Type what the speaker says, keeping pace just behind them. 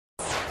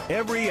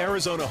Every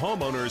Arizona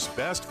homeowner's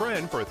best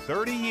friend for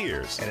 30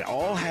 years. And it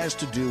all has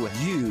to do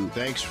with you.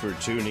 Thanks for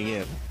tuning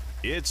in.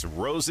 It's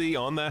Rosie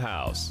on the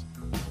House.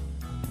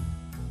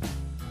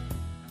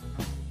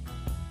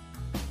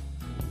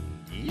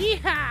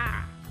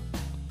 Yeehaw!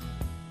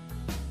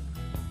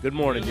 Good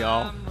morning,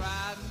 y'all.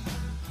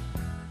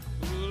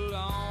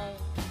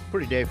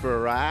 Pretty day for a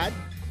ride.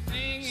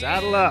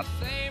 Saddle up.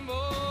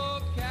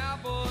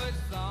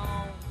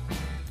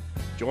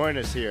 Join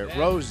us here,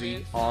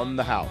 Rosie on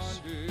the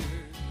House.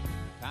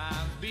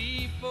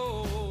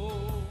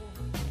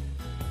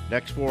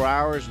 Next 4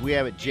 hours, we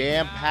have it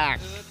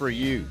jam-packed for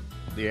you,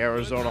 the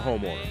Arizona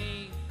homeowner.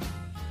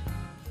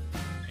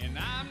 And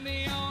I'm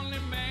the only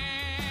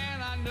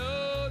man I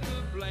know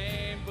to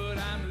blame, but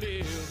I'm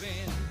living.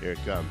 Here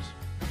it comes.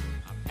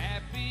 I'm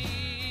happy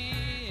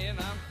and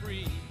I'm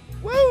free.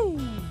 Woo!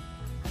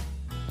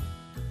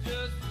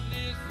 Just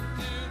listen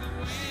to the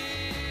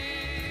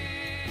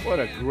wind. What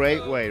a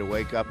great way to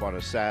wake up on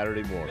a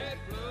Saturday morning.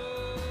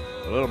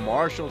 A little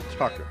Marshall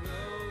Tucker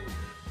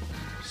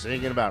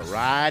singing about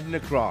riding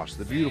across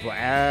the beautiful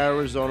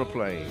Arizona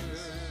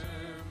plains.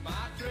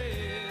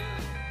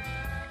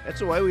 That's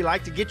the way we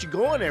like to get you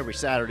going every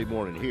Saturday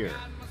morning here.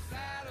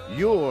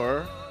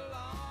 Your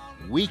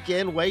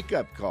weekend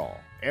wake-up call.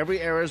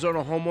 Every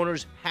Arizona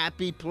homeowner's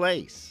happy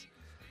place.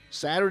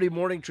 Saturday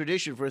morning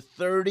tradition for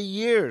 30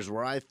 years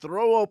where I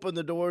throw open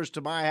the doors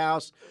to my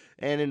house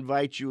and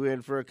invite you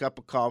in for a cup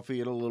of coffee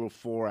and a little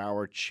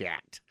 4-hour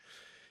chat.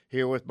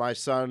 Here with my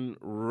son,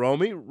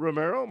 Romy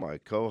Romero, my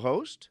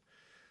co-host,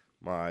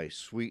 my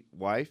sweet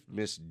wife,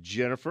 Miss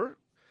Jennifer.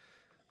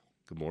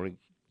 Good morning,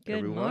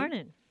 everyone. Good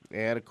morning.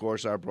 And, of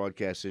course, our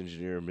broadcast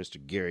engineer,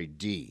 Mr. Gary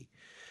D.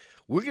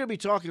 We're going to be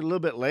talking a little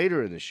bit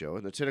later in the show,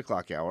 in the 10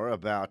 o'clock hour,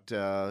 about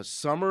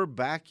summer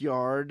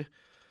backyard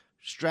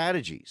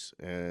strategies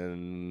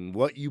and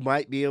what you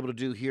might be able to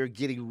do here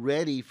getting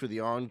ready for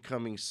the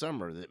oncoming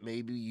summer, that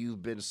maybe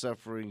you've been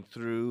suffering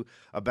through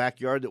a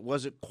backyard that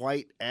wasn't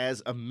quite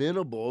as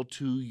amenable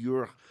to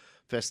your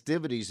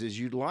festivities as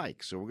you'd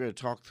like. So we're going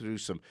to talk through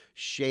some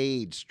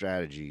shade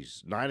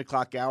strategies. 9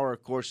 o'clock hour,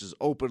 of course, is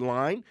open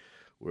line,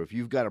 where if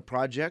you've got a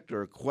project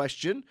or a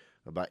question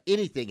about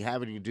anything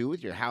having to do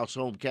with your house,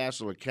 home,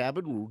 castle, or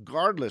cabin,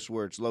 regardless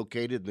where it's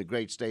located in the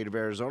great state of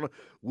Arizona,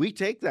 we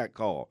take that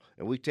call,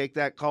 and we take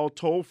that call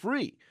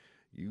toll-free.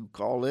 You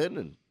call in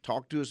and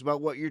talk to us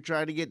about what you're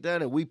trying to get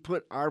done, and we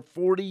put our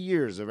 40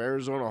 years of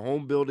Arizona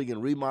home building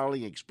and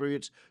remodeling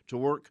experience to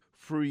work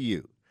for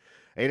you.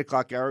 8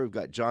 o'clock hour, we've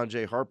got John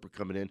J. Harper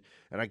coming in,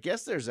 and I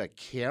guess there's a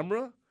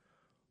camera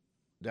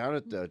down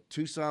at the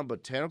Tucson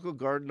Botanical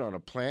Garden on a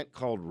plant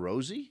called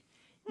Rosie.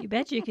 You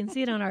bet you can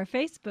see it on our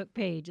Facebook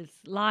page. It's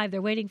live.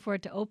 They're waiting for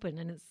it to open,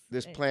 and it's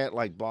This plant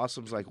like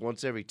blossoms like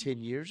once every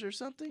 10 years or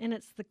something? and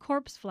it's the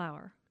corpse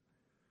flower.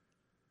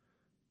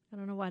 I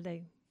don't know why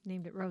they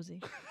named it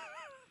Rosie,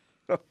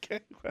 Okay.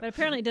 but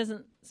apparently it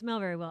doesn't smell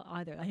very well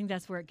either. I think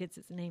that's where it gets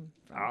its name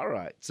from. All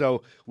right.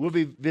 So we'll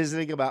be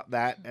visiting about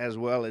that as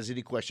well as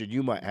any question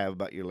you might have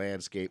about your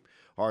landscape,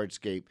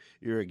 hardscape,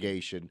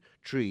 irrigation,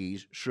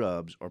 trees,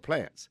 shrubs, or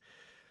plants.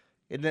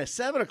 In the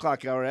 7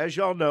 o'clock hour, as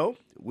y'all know,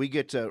 we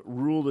get to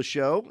rule the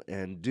show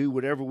and do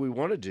whatever we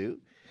want to do.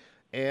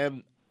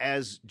 And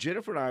as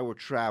Jennifer and I were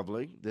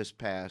traveling this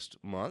past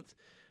month,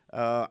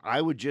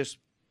 I would just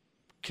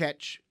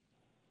catch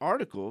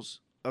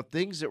articles of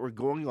things that were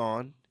going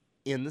on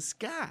in the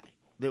sky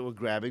that were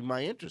grabbing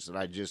my interest. And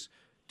I'd just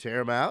tear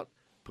them out,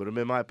 put them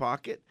in my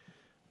pocket,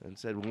 and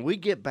said, when we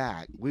get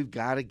back, we've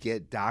got to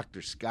get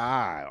Dr.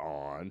 Sky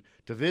on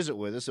to visit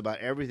with us about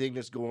everything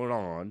that's going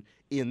on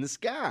in the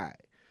sky.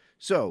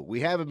 So we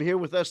have him here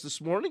with us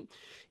this morning.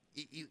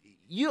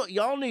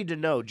 Y'all need to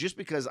know, just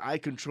because I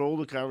control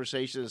the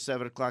conversation at the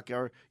 7 o'clock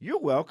hour, you're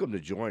welcome to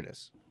join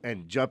us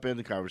and jump in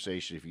the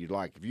conversation if you'd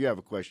like. If you have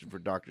a question for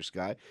Dr.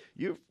 Sky,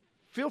 you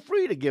feel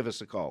free to give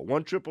us a call,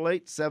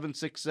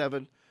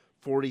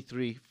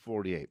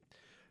 1-888-767-4348.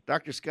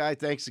 Dr. Sky,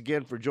 thanks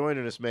again for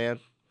joining us, man.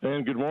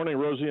 And good morning,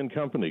 Rosie and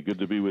company. Good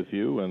to be with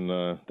you. And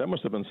that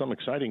must have been some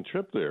exciting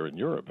trip there in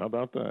Europe. How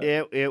about that?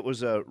 It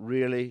was a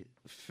really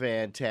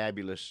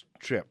fantabulous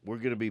trip. We're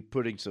going to be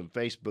putting some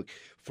Facebook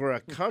for a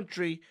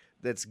country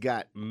that's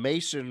got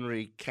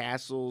masonry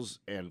castles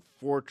and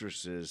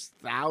fortresses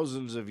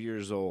thousands of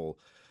years old.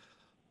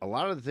 A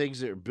lot of the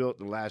things that are built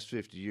in the last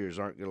 50 years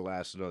aren't going to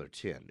last another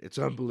 10. It's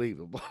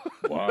unbelievable.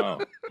 Wow.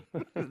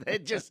 they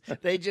just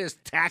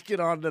tack it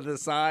onto the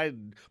side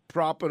and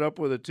prop it up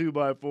with a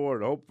 2x4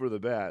 and hope for the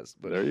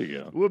best. But there you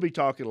go. We'll be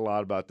talking a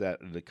lot about that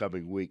in the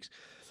coming weeks.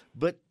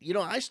 But,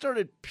 I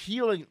started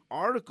peeling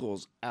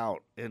articles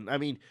out, and,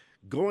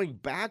 going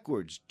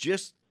backwards.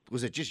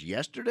 Was it just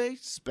yesterday,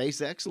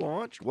 SpaceX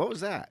launch? What was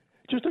that?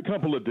 Just a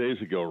couple of days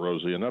ago,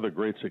 Rosie, another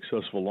great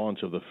successful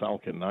launch of the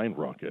Falcon 9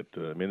 rocket.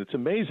 It's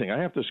amazing. I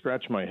have to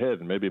scratch my head,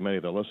 and maybe many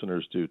of the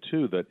listeners do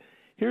too, that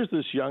here's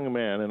this young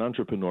man, an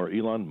entrepreneur,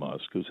 Elon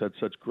Musk, who's had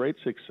such great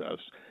success,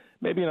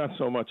 maybe not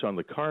so much on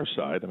the car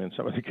side.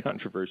 Some of the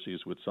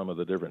controversies with some of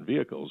the different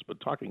vehicles, but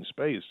talking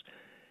space,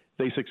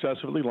 they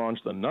successfully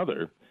launched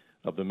another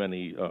of the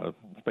many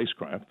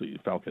spacecraft, the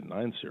Falcon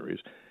 9 series.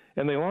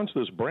 And they launched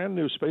this brand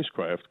new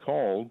spacecraft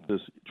called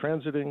this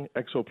Transiting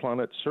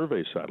Exoplanet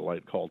Survey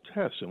Satellite called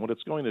TESS. And what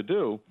it's going to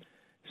do,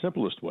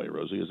 simplest way,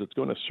 Rosie, is it's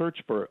going to search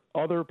for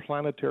other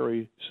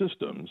planetary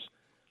systems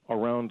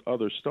around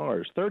other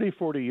stars. 30,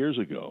 40 years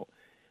ago,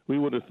 we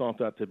would have thought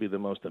that to be the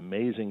most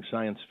amazing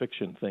science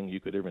fiction thing you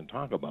could even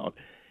talk about.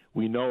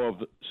 We know of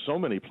so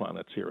many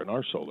planets here in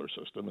our solar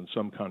system, and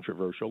some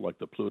controversial, like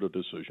the Pluto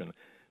decision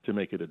to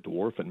make it a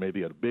dwarf, and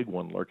maybe a big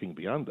one lurking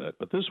beyond that.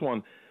 But this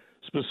one,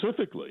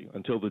 specifically,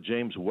 until the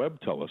James Webb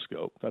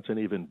Telescope, that's an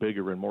even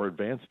bigger and more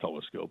advanced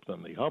telescope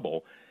than the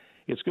Hubble,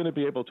 it's going to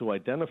be able to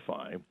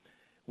identify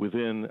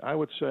within, I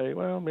would say,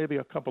 well, maybe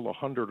a couple of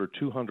 100 or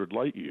 200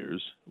 light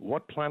years,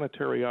 what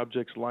planetary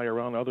objects lie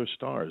around other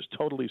stars.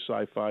 Totally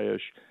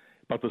sci-fi-ish,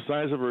 about the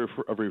size of a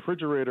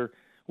refrigerator,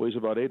 weighs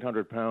about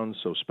 800 pounds,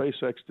 so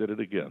SpaceX did it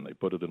again. They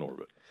put it in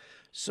orbit.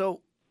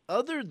 So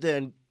other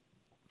than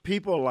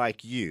people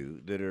like you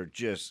that are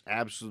just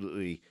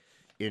absolutely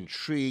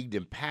intrigued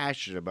and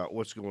passionate about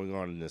what's going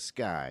on in the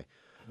sky,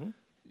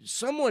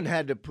 someone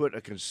had to put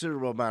a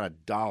considerable amount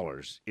of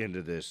dollars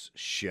into this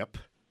ship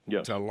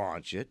to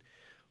launch it.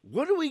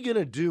 What are we going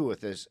to do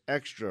with this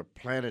extra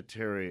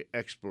planetary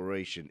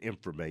exploration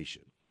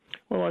information?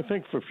 Well, I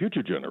think for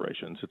future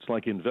generations, it's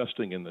like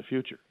investing in the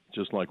future.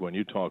 Just like when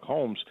you talk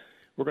homes,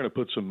 we're going to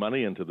put some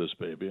money into this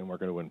baby and we're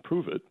going to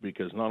improve it,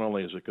 because not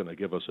only is it going to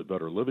give us a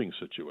better living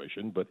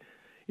situation, but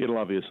it'll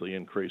obviously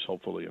increase,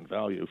 hopefully, in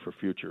value for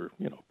future,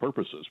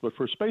 purposes. But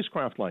for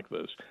spacecraft like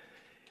this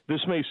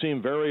may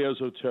seem very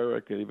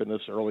esoteric, even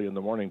this early in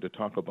the morning, to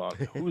talk about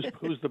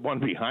who's the one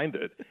behind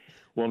it.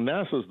 Well,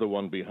 NASA's the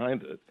one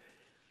behind it.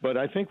 But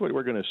I think what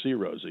we're going to see,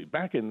 Rosie,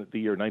 back in the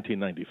year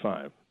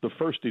 1995, the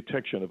first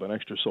detection of an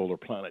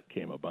extrasolar planet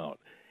came about.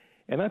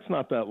 And that's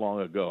not that long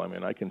ago. I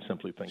mean, I can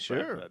simply think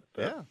back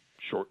that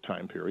short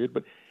time period.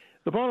 But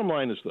the bottom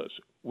line is this.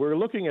 We're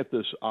looking at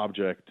this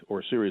object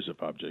or series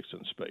of objects in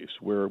space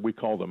where we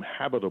call them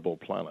habitable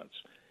planets.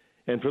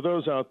 And for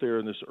those out there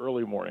in this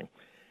early morning,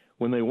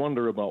 when they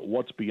wonder about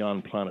what's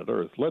beyond planet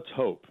Earth, let's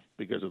hope,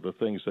 because of the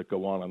things that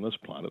go on this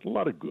planet, a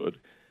lot of good,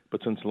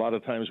 but since a lot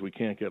of times we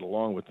can't get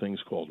along with things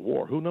called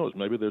war, who knows,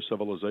 maybe there's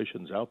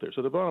civilizations out there.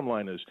 So the bottom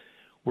line is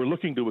we're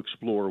looking to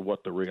explore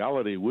what the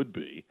reality would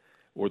be,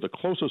 or the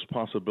closest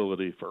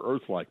possibility for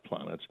Earth-like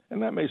planets.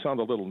 And that may sound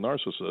a little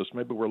narcissist.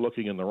 Maybe we're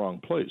looking in the wrong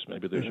place.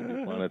 Maybe there should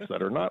be planets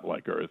that are not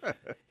like Earth,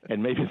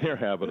 and maybe they're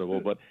habitable,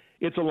 but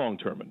it's a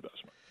long-term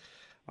investment.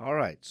 All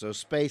right, so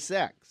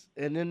SpaceX.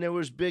 And then there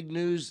was big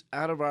news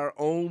out of our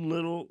own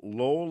little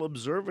Lowell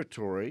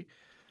Observatory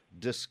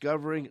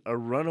discovering a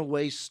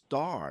runaway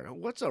star.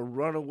 What's a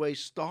runaway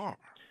star?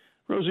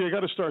 Rosie, I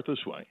got to start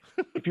this way.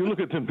 If you look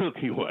at the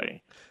Milky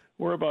Way,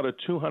 we're about a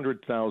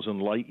 200,000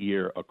 light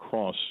year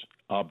across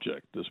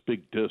object, this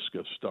big disk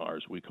of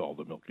stars we call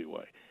the Milky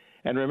Way.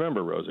 And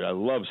remember, Rosie, I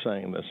love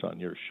saying this on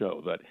your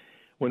show, that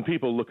when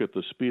people look at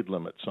the speed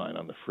limit sign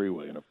on the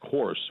freeway, and of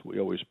course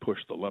we always push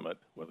the limit,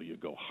 whether you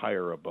go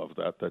higher above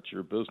that, that's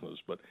your business,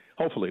 but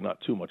hopefully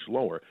not too much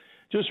lower.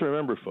 Just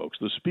remember, folks,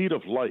 the speed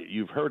of light,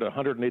 you've heard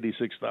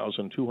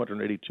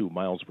 186,282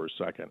 miles per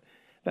second.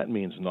 That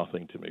means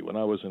nothing to me. When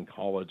I was in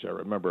college, I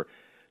remember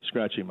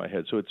scratching my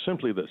head. So it's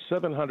simply that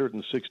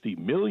 760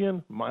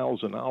 million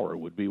miles an hour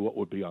would be what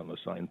would be on the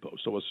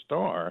signpost. So a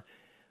star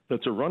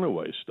that's a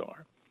runaway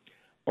star.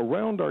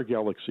 Around our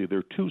galaxy, there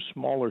are two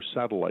smaller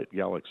satellite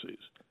galaxies.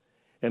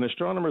 And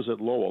astronomers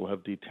at Lowell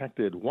have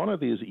detected one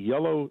of these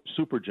yellow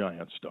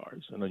supergiant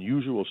stars, an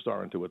unusual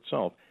star unto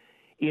itself,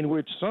 in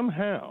which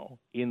somehow,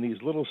 in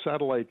these little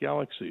satellite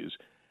galaxies,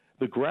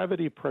 the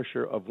gravity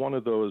pressure of one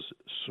of those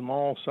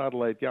small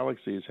satellite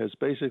galaxies has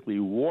basically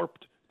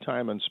warped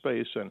time and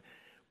space and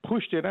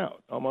pushed it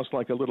out, almost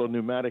like a little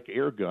pneumatic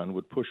air gun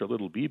would push a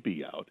little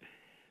BB out.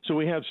 So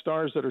we have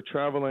stars that are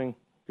traveling,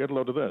 get a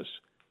load of this,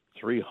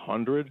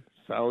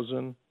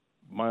 300,000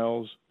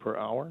 miles per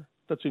hour.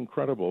 That's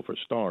incredible for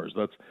stars.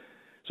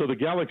 So the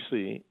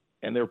galaxy,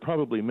 and there are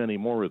probably many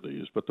more of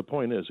these, but the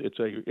point is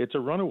it's a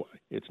runaway.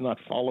 It's not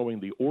following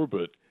the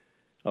orbit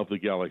of the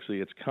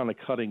galaxy. It's kind of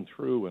cutting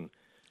through and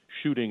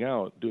shooting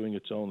out, doing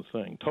its own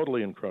thing.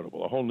 Totally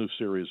incredible. A whole new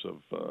series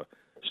of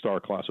star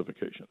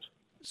classifications.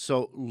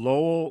 So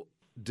Lowell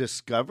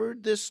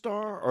discovered this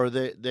star, or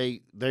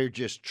they're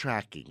just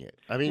tracking it?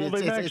 I mean,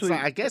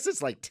 I guess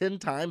it's like 10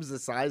 times the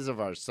size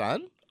of our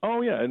sun.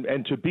 Oh, yeah,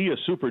 and to be a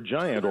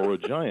supergiant or a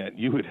giant,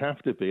 you would have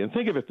to be. And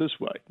think of it this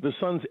way. The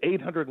sun's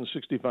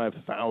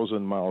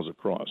 865,000 miles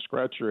across.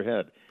 Scratch your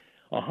head.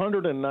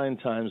 109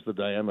 times the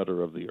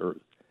diameter of the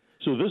Earth.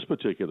 So this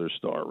particular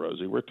star,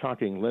 Rosie, we're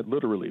talking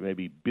literally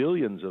maybe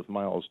billions of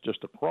miles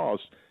just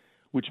across,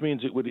 which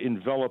means it would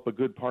envelop a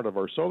good part of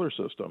our solar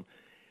system.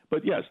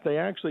 But yes, they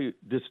actually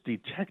just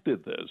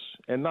detected this,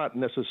 and not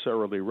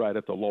necessarily right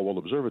at the Lowell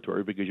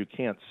Observatory, because you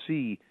can't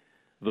see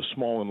the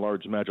small and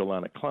large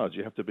Magellanic Clouds.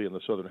 You have to be in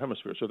the southern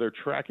hemisphere. So they're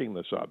tracking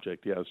this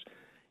object, yes,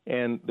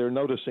 and they're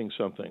noticing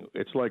something.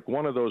 It's like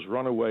one of those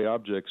runaway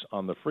objects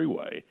on the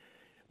freeway,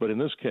 But in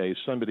this case,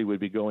 somebody would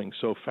be going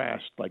so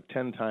fast, like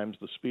 10 times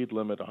the speed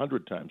limit,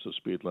 100 times the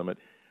speed limit,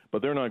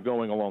 but they're not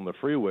going along the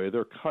freeway.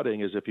 They're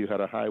cutting as if you had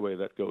a highway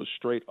that goes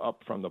straight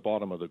up from the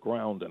bottom of the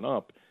ground and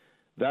up.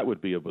 That would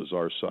be a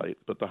bizarre sight.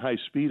 But the high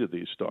speed of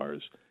these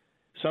stars,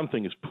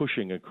 something is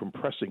pushing and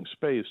compressing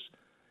space.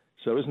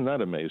 So isn't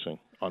that amazing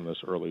on this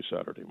early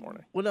Saturday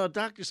morning? Well, now,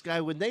 Dr. Sky,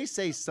 when they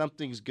say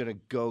something's going to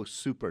go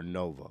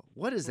supernova,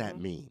 what does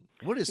that mean?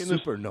 What is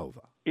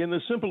supernova? In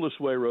the simplest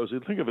way, Rosie,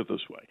 think of it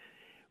this way.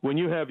 When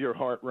you have your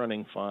heart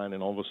running fine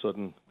and all of a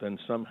sudden then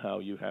somehow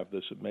you have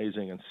this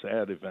amazing and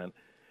sad event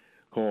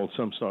called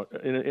some sort,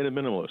 in a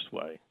minimalist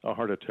way, a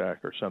heart attack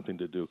or something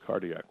to do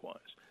cardiac-wise.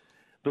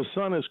 The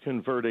sun is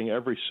converting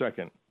every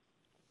second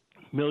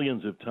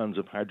millions of tons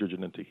of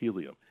hydrogen into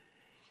helium.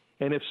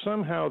 And if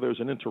somehow there's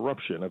an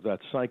interruption of that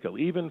cycle,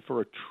 even for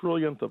a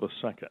trillionth of a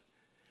second,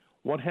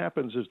 what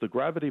happens is the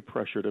gravity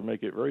pressure, to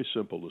make it very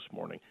simple this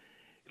morning,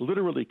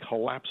 literally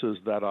collapses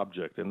that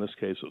object, in this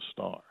case a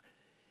star.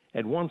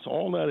 And once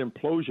all that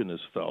implosion is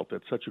felt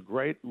at such a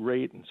great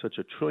rate and such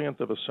a trillionth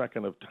of a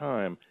second of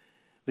time,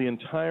 the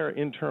entire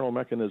internal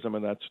mechanism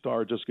in that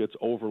star just gets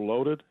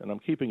overloaded, and I'm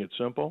keeping it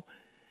simple.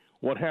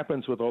 What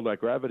happens with all that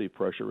gravity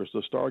pressure is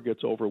the star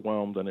gets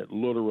overwhelmed and it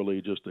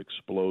literally just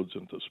explodes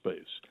into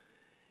space.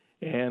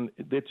 And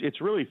it's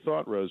really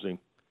thought, Rosie,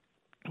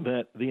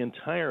 that the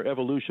entire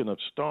evolution of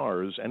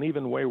stars, and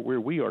even where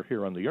we are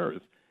here on the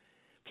Earth,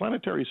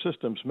 planetary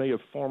systems may have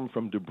formed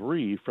from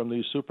debris from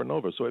these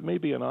supernovas. So it may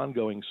be an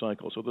ongoing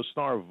cycle. So the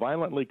star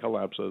violently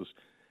collapses,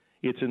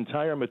 its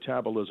entire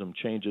metabolism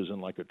changes in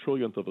like a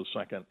trillionth of a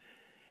second.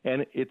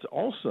 And it's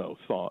also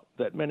thought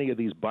that many of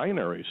these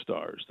binary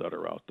stars that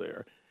are out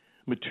there,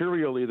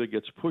 material either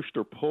gets pushed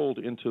or pulled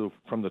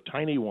from the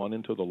tiny one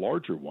into the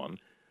larger one,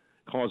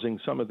 causing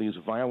some of these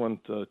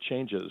violent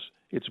changes.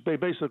 It's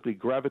basically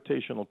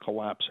gravitational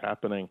collapse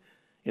happening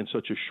in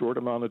such a short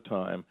amount of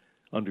time,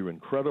 under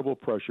incredible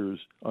pressures,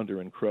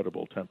 under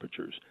incredible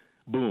temperatures.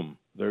 Boom,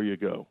 there you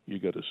go. You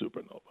get a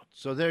supernova.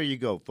 So there you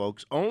go,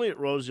 folks. Only at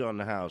Rosie on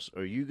the House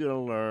are you going to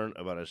learn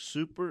about a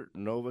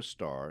supernova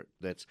star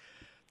that's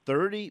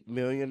 30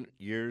 million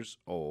years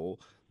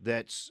old,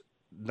 that's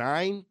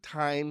 9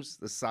 times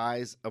the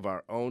size of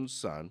our own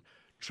sun,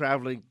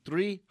 traveling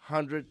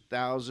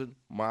 300,000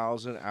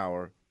 miles an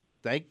hour.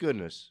 Thank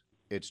goodness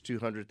it's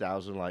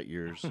 200,000 light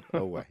years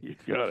away. You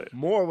got it.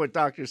 More with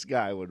Dr.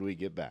 Sky when we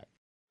get back.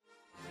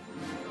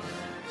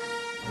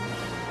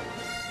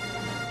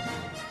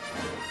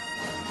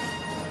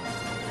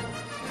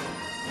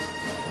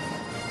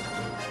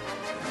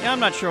 Yeah, I'm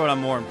not sure what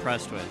I'm more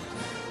impressed with.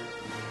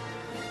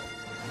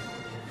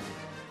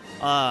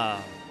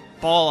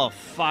 Ball of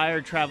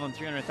fire traveling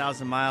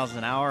 300,000 miles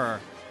an hour,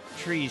 or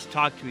trees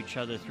talk to each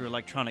other through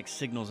electronic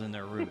signals in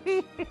their roots.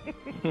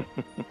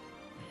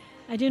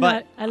 I do know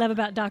what I love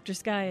about Dr.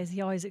 Sky is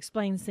he always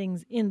explains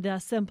things in the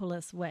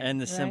simplest way. In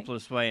the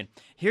simplest way. And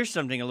here's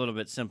something a little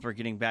bit simpler,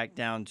 getting back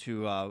down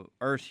to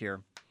Earth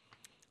here.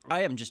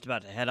 I am just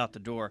about to head out the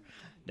door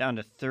down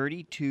to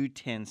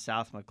 3210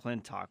 South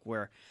McClintock,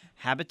 where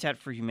Habitat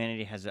for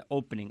Humanity has an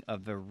opening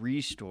of a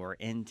restore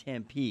in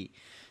Tempe.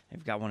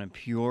 They've got one in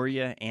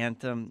Peoria,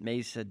 Anthem,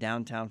 Mesa,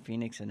 downtown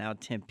Phoenix, and now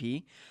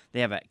Tempe.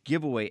 They have a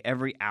giveaway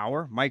every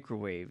hour,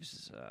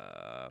 microwaves,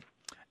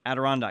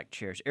 Adirondack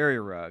chairs,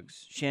 area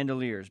rugs,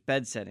 chandeliers,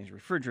 bed settings,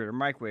 refrigerator,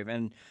 microwave,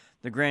 and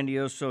the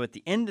grandioso at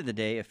the end of the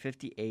day, a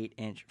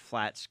 58-inch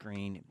flat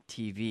screen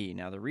TV.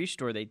 Now, the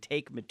restore, they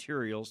take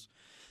materials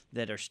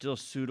that are still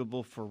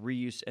suitable for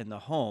reuse in the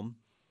home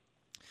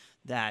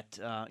that,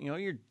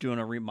 you're doing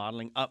a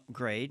remodeling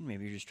upgrade.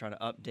 Maybe you're just trying to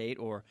update,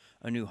 or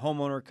a new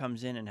homeowner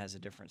comes in and has a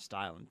different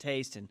style and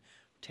taste and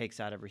takes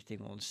out everything.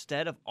 Well,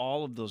 instead of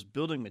all of those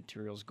building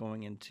materials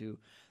going into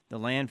the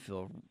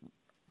landfill,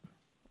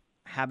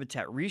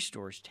 Habitat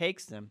Restores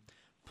takes them,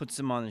 puts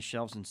them on the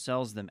shelves, and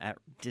sells them at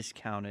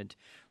discounted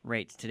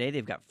rates. Today,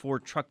 they've got 4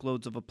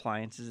 truckloads of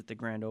appliances at the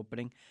grand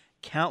opening,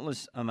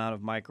 countless amount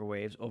of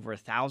microwaves, over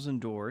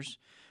 1,000 doors,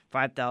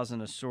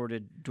 5,000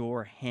 assorted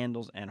door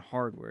handles and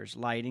hardwares,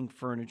 lighting,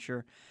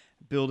 furniture,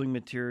 building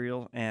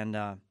material, and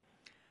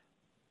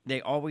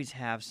they always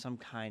have some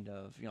kind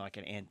of, like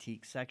an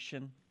antique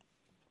section.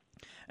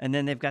 And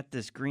then they've got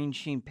this green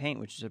sheen paint,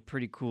 which is a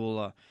pretty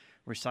cool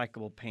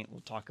recyclable paint we'll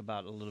talk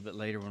about a little bit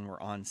later when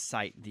we're on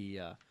site.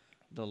 The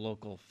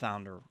local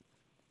founder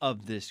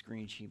of this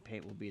green sheen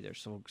paint will be there,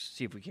 so we'll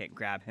see if we can't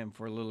grab him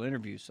for a little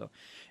interview. So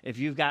if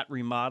you've got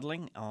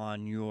remodeling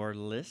on your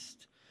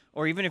list,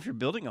 or even if you're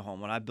building a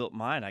home, when I built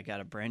mine, I got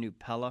a brand new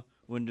Pella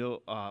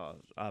window,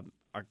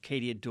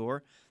 Arcadia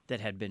door that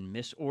had been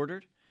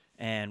misordered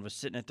and was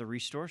sitting at the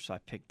restore, so I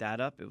picked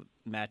that up. It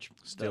matched.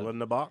 Still in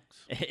the box?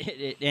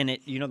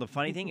 The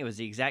funny thing, it was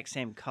the exact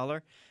same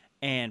color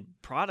and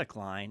product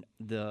line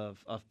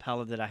of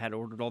Pella that I had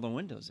ordered all the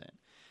windows in.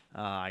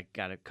 I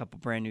got a couple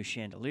brand new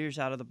chandeliers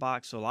out of the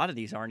box, so a lot of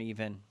these aren't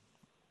even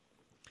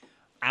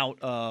out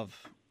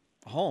of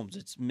homes.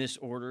 It's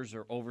misorders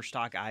or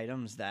overstock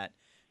items that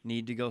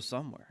need to go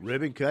somewhere.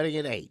 Ribbon cutting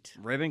at 8.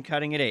 Ribbon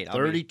cutting at 8.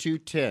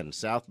 3210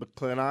 South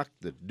McClintock,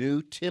 the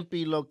new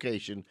Tempe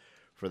location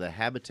for the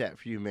Habitat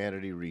for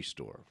Humanity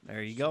Restore.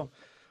 There you go.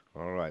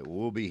 All right.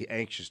 We'll be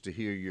anxious to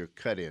hear your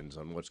cut-ins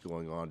on what's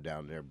going on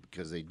down there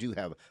because they do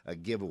have a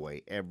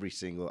giveaway every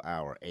single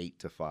hour, 8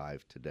 to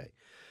 5 today.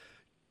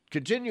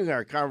 Continuing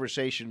our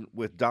conversation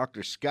with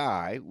Dr.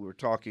 Sky, we're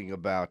talking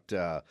about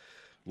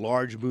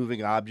large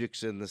moving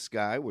objects in the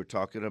sky. We're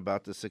talking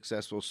about the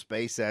successful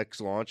SpaceX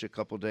launch a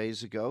couple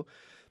days ago.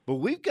 But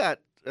we've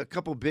got a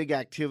couple big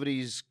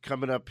activities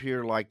coming up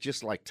here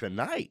just like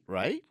tonight,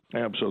 right?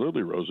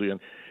 Absolutely, Rosie. And,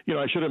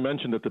 I should have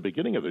mentioned at the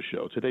beginning of the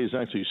show, today is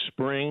actually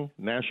Spring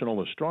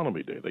National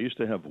Astronomy Day. They used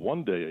to have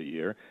one day a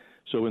year.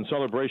 So in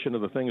celebration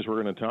of the things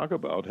we're going to talk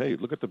about, hey,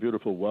 look at the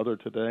beautiful weather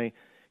today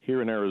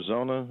here in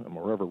Arizona and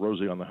wherever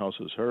Rosie on the House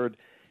has heard.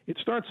 It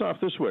starts off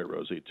this way,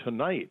 Rosie.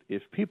 Tonight,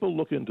 if people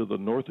look into the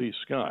northeast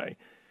sky,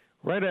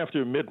 right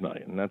after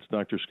midnight, and that's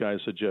Dr. Sky's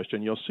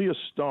suggestion, you'll see a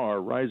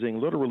star rising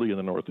literally in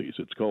the northeast.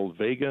 It's called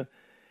Vega.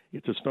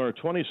 It's a star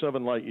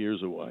 27 light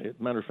years away. As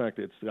a matter of fact,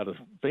 it's got a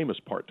famous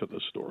part to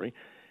this story.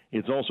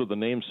 It's also the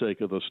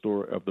namesake of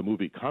the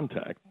movie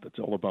Contact. That's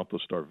all about the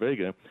star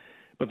Vega.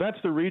 But that's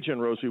the region,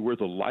 Rosie, where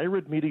the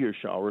Lyrid meteor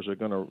showers are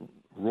going to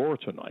roar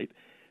tonight.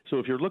 So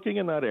if you're looking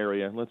in that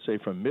area, let's say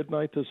from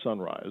midnight to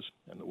sunrise,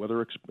 and the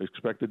weather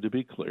expected to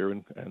be clear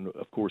and,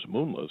 of course,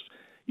 moonless,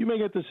 you may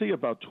get to see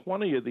about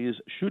 20 of these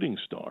shooting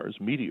stars,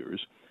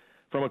 meteors,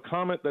 from a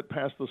comet that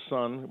passed the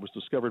sun. It was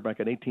discovered back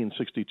in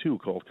 1862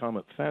 called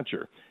Comet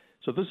Thatcher.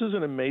 So this is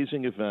an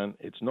amazing event.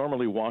 It's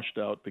normally washed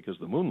out because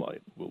the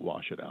moonlight will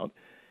wash it out.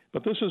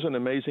 But this is an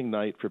amazing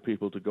night for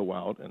people to go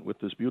out, and with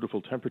this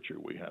beautiful temperature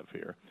we have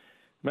here.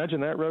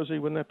 Imagine that, Rosie.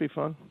 Wouldn't that be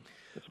fun?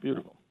 It's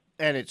beautiful.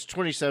 And it's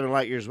 27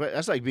 light years away.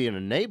 That's like being a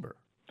neighbor.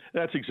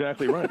 That's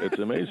exactly right. It's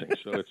amazing.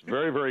 So it's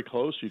very, very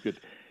close. You could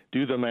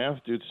do the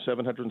math, do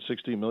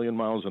 760 million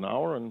miles an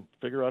hour, and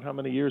figure out how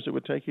many years it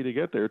would take you to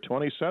get there.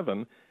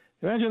 27.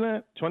 Imagine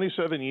that.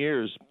 27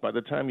 years by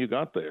the time you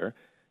got there.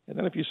 And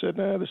then if you said,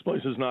 this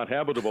place is not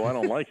habitable, I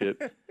don't like it,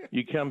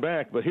 you come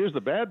back. But here's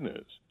the bad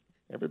news.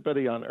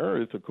 Everybody on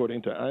Earth,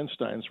 according to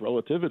Einstein's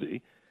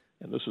relativity,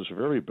 and this is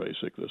very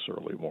basic this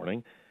early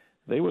morning,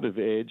 they would have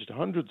aged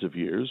hundreds of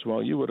years,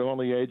 while you would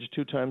only age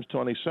 2 times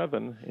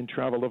 27 in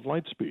travel of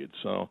light speed.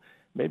 So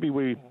maybe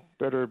we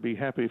better be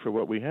happy for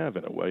what we have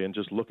in a way and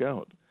just look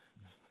out.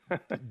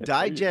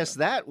 Digest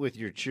that with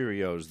your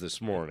Cheerios this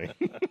morning.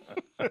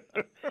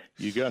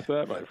 You got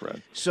that, my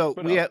friend. So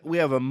we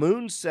have a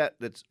moon set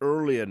that's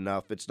early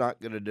enough. It's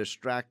not going to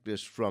distract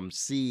us from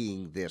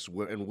seeing this.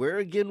 And where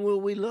again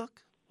will we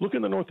look? Look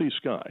in the northeast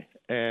sky,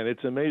 and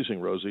it's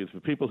amazing, Rosie,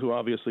 for people who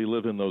obviously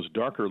live in those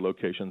darker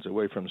locations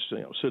away from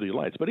city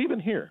lights. But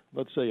even here,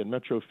 let's say in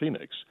Metro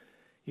Phoenix,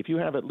 if you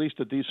have at least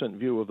a decent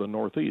view of the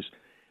northeast,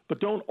 but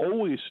don't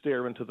always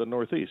stare into the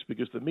northeast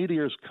because the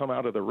meteors come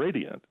out of the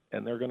radiant,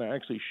 and they're going to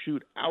actually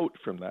shoot out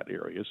from that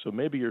area. So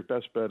maybe your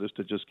best bet is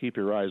to just keep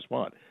your eyes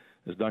what?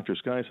 As Dr.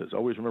 Sky says,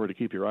 always remember to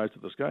keep your eyes to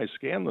the sky,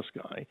 scan the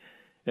sky,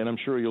 and I'm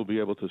sure you'll be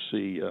able to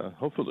see,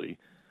 hopefully,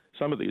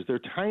 some of these. They're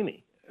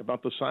tiny,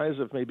 about the size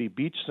of maybe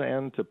beach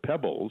sand to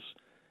pebbles,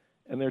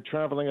 and they're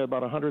traveling at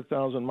about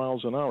 100,000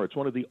 miles an hour. It's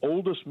one of the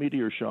oldest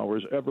meteor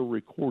showers ever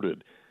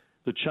recorded.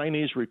 The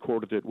Chinese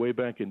recorded it way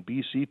back in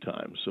BC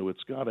times, so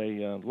it's got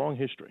a long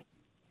history.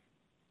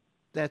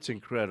 That's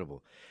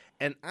incredible.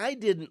 And I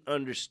didn't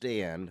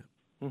understand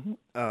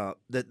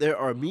that there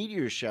are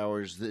meteor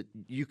showers that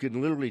you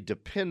can literally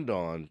depend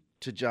on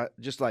to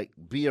just like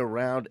be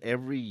around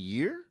every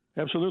year?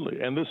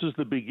 Absolutely, and this is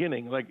the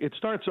beginning. Like, it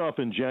starts off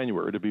in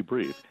January, to be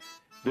brief.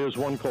 There's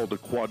one called the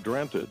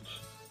Quadrantids,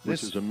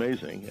 which is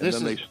amazing, and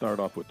then they start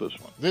off with this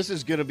one. This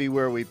is going to be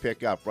where we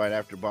pick up right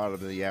after bottom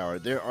of the hour.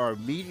 There are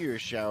meteor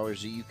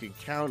showers that you can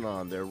count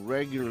on.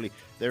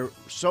 They're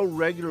so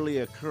regularly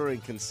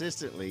occurring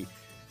consistently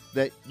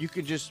that you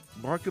can just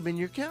mark them in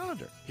your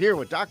calendar. Here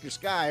with Dr.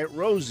 Sky at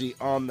Rosie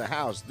on the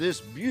House, this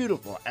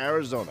beautiful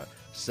Arizona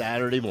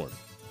Saturday morning.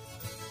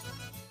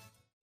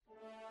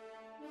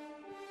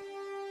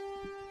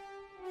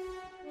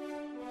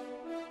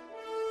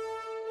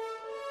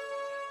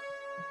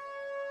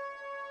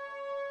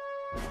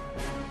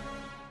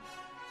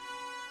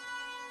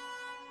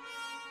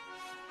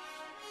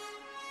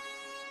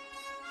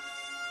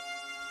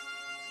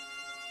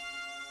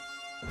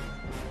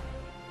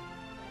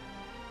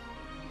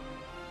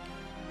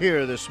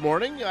 Here this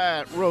morning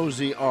at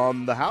Rosie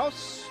on the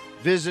House,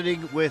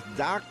 visiting with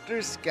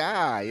Dr.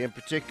 Sky in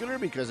particular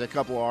because a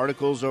couple of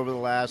articles over the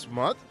last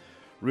month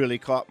really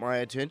caught my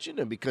attention,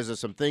 and because of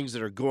some things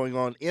that are going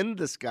on in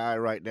the sky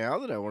right now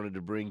that I wanted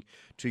to bring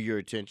to your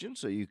attention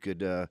so you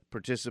could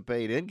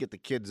participate in, get the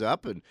kids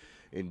up and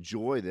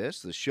enjoy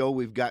this. The show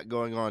we've got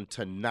going on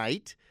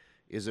tonight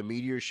is a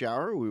meteor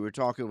shower. We were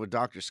talking with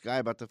Dr. Sky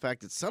about the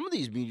fact that some of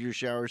these meteor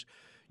showers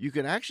you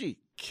can actually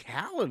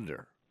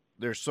calendar.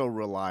 They're so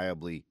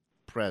reliably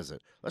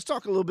present. Let's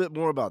talk a little bit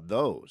more about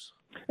those.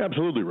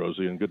 Absolutely,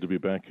 Rosie, and good to be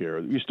back here.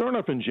 You start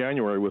off in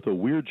January with a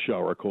weird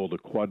shower called the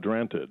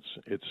Quadrantids.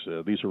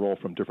 These are all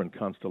from different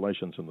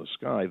constellations in the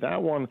sky.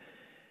 That one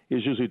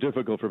is usually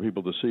difficult for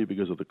people to see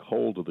because of the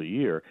cold of the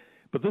year.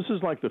 But this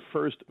is like the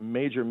first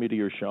major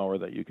meteor shower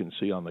that you can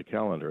see on the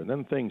calendar. And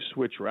then things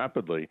switch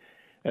rapidly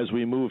as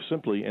we move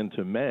simply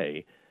into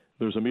May.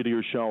 There's a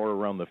meteor shower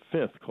around the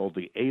 5th called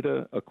the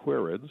Eta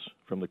Aquarids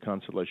from the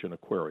constellation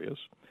Aquarius.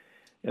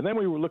 And then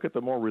we will look at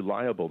the more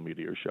reliable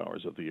meteor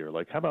showers of the year.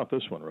 Like, how about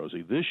this one,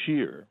 Rosie? This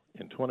year,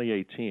 in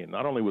 2018,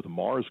 not only with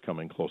Mars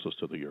coming closest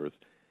to the Earth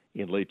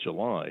in late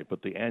July,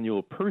 but the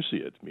annual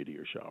Perseid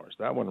meteor showers.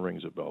 That one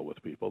rings a bell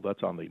with people.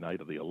 That's on the night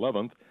of the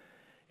 11th.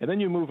 And then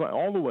you move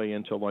all the way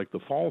into like the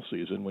fall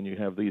season when you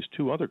have these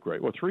three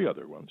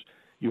other ones.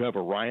 You have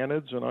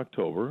Orionids in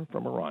October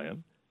from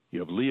Orion. You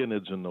have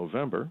Leonids in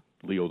November,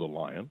 Leo the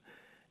lion.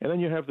 And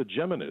then you have the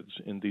Geminids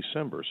in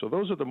December. So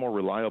those are the more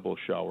reliable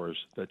showers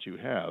that you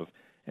have.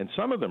 And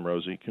some of them,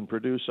 Rosie, can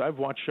produce, I've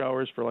watched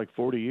showers for like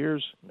 40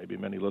 years. Maybe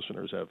many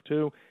listeners have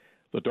too.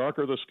 The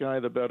darker the sky,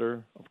 the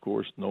better. Of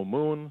course, no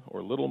moon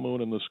or little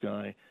moon in the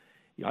sky.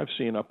 I've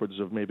seen upwards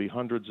of maybe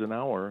hundreds an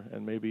hour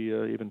and maybe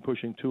even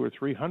pushing 200 or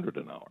 300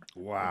 an hour.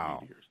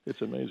 Wow.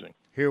 It's amazing.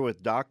 Here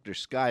with Dr.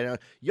 Sky. Now,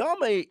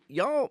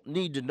 y'all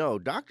need to know,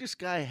 Dr.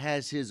 Sky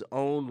has his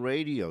own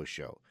radio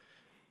show.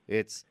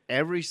 It's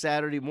every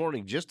Saturday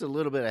morning, just a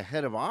little bit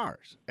ahead of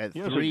ours at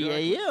 3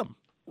 a.m.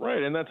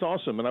 Right, and that's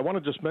awesome. And I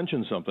want to just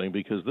mention something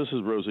because this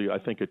is, Rosie, I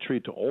think a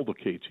treat to all the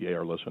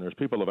KTAR listeners.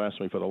 People have asked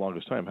me for the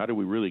longest time, how do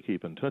we really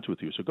keep in touch with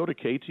you? So go to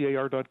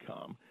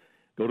KTAR.com.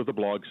 Go to the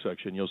blog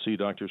section. You'll see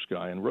Dr.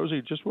 Sky. And,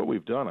 Rosie, just what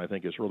we've done I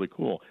think is really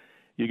cool.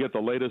 You get the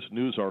latest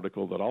news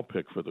article that I'll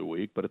pick for the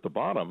week, but at the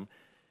bottom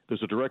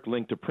there's a direct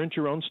link to print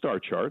your own star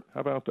chart.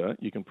 How about that?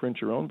 You can print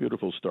your own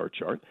beautiful star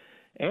chart.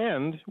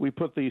 And we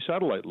put the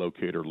satellite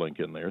locator link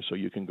in there so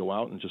you can go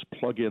out and just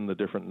plug in the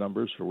different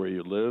numbers for where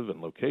you live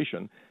and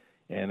location.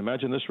 And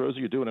imagine this, Rosie,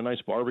 you're doing a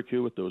nice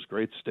barbecue with those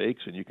great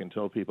steaks, and you can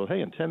tell people,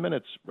 hey, in 10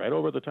 minutes, right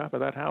over the top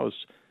of that house,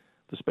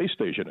 the space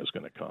station is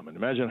going to come. And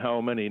imagine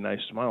how many nice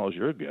smiles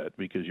you'll get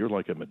because you're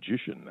like a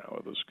magician now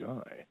of the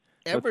sky.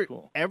 That's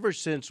cool. Ever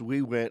since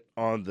we went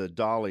on the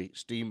Dolly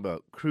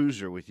Steamboat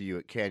Cruiser with you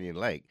at Canyon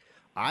Lake,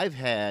 I've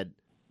had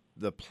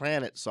the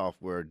Planet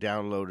software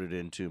downloaded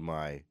into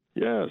my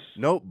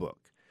notebook.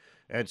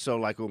 And so,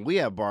 like, when we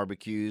have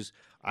barbecues,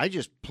 I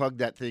just plug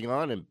that thing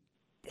on and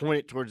point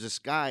it towards the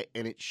sky,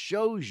 and it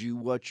shows you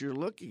what you're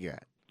looking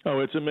at.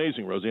 Oh, it's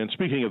amazing, Rosie. And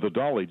speaking of the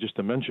Dolly, just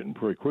to mention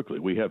very quickly,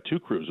 we have 2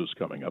 cruises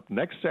coming up.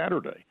 Next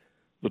Saturday,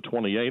 the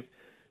 28th,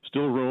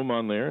 still room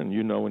on there, and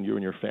you know when you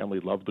and your family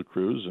love the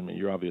cruise. I mean,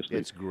 you're obviously...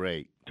 It's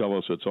great. Tell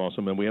us it's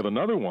awesome. And we have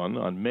another one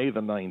on May the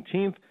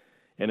 19th.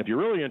 And if you're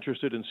really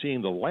interested in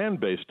seeing the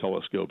land-based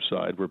telescope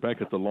side, we're back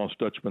at the Lost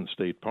Dutchman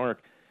State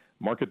Park.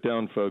 Mark it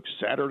down, folks,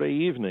 Saturday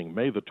evening,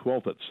 May the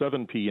 12th at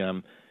 7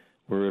 p.m.,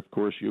 where, of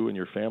course, you and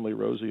your family,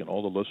 Rosie, and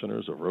all the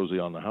listeners of Rosie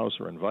on the House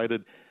are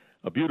invited.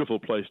 A beautiful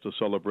place to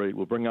celebrate.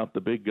 We'll bring out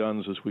the big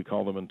guns, as we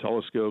call them, in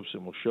telescopes,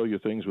 and we'll show you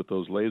things with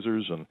those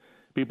lasers. And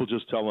people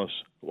just tell us,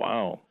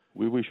 wow,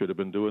 we should have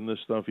been doing this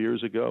stuff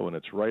years ago. And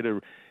it's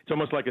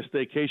almost like a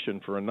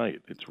staycation for a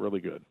night. It's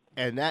really good.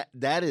 And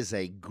that is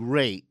a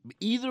great,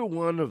 either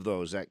one of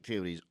those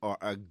activities are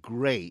a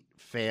great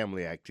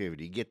family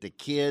activity. You get the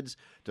kids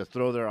to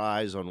throw their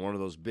eyes on one of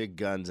those big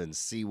guns and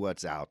see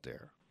what's out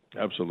there.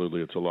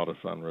 Absolutely. It's a lot of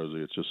fun,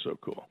 Rosie. It's just so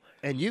cool.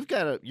 And you've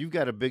got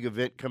a big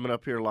event coming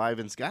up here live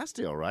in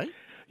Scottsdale, right?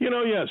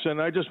 Yes,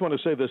 and I just want to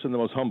say this in the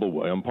most humble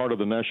way. I'm part of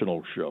the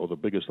national show, the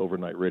biggest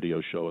overnight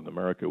radio show in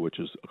America, which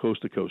is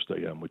Coast to Coast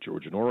AM with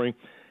George Norrie.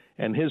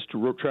 And his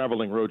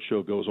traveling road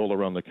show goes all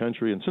around the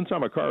country. And since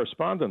I'm a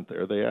correspondent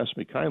there, they asked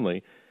me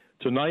kindly,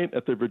 tonight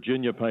at the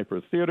Virginia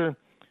Piper Theater,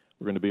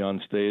 we're going to be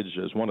on stage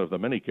as one of the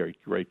many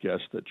great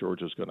guests that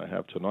George is going to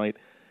have tonight.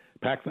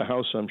 Pack the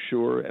house, I'm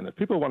sure. And if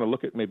people want to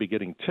look at maybe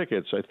getting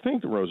tickets, I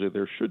think, Rosie,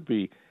 there should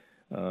be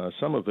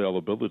some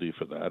availability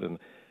for that. And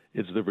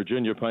it's the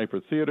Virginia Piper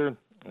Theater.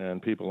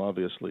 And people,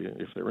 obviously,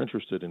 if they're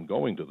interested in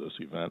going to this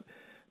event,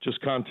 just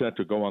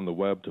contact or go on the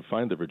web to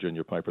find the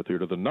Virginia Piper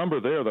Theater. The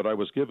number there that I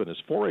was given is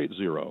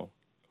 480-499-8587,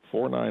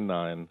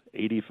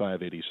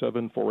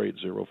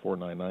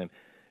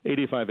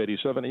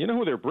 480-499-8587. And you know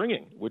who they're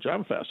bringing, which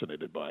I'm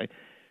fascinated by?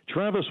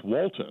 Travis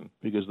Walton,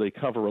 because they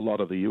cover a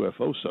lot of the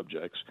UFO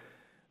subjects.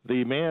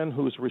 The man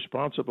who's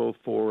responsible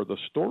for the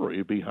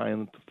story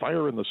behind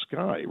Fire in the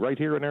Sky right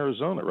here in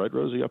Arizona, right,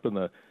 Rosie, up in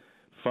the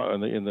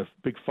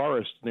big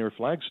forest near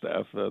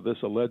Flagstaff, this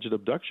alleged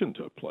abduction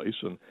took place.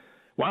 And,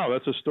 wow,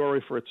 that's a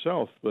story for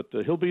itself. But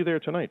he'll be there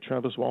tonight,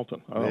 Travis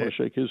Walton. I want to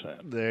shake his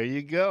hand. There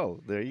you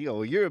go.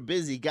 Well, you're a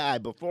busy guy.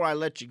 Before I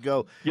let you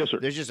go, yes, sir.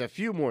 There's just a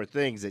few more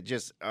things that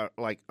just are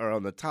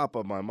on the top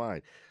of my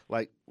mind.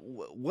 Like,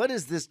 what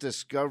is this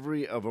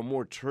discovery of a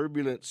more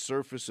turbulent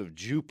surface of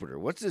Jupiter?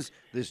 What's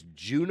this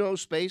Juno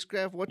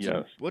spacecraft?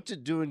 What's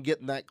it doing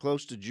getting that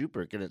close to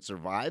Jupiter? Can it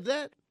survive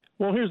that?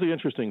 Well, here's the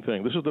interesting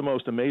thing. This is the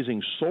most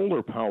amazing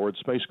solar-powered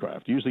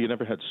spacecraft. Usually you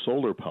never had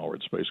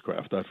solar-powered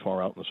spacecraft that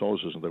far out in the solar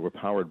system. They were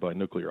powered by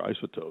nuclear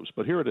isotopes.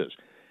 But here it is.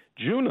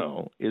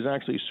 Juno is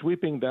actually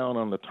sweeping down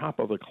on the top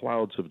of the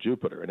clouds of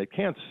Jupiter, and it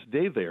can't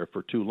stay there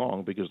for too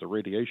long because the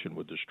radiation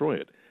would destroy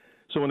it.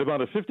 So in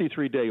about a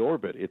 53-day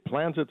orbit, it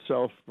plans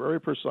itself very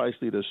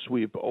precisely to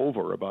sweep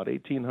over about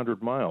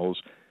 1,800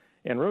 miles.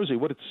 And, Rosie,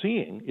 what it's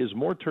seeing is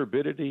more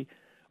turbidity,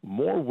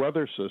 more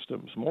weather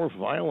systems, more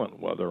violent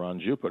weather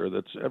on Jupiter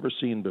that's ever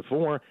seen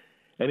before.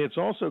 And it's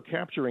also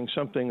capturing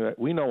something that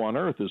we know on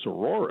Earth is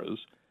auroras.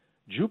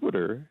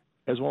 Jupiter,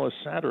 as well as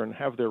Saturn,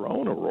 have their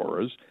own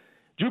auroras.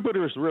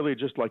 Jupiter is really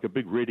just like a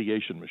big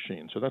radiation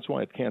machine, so that's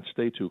why it can't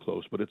stay too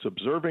close. But it's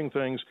observing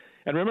things.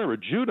 And remember,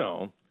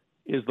 Juno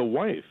is the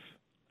wife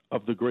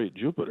of the great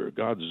Jupiter,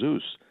 God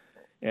Zeus.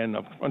 And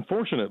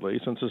unfortunately,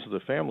 since this is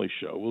a family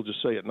show, we'll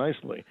just say it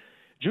nicely.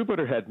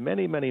 Jupiter had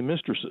many, many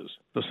mistresses.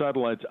 The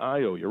satellites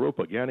Io,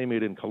 Europa,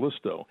 Ganymede, and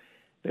Callisto,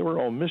 they were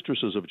all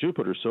mistresses of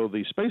Jupiter. So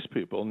the space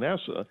people,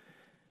 NASA,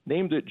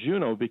 named it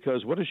Juno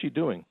because what is she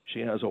doing?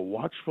 She has a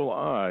watchful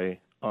eye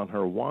on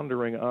her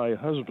wandering eye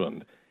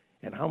husband.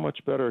 And how much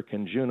better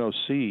can Juno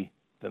see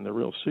than the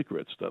real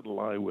secrets that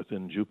lie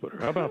within Jupiter?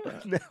 How about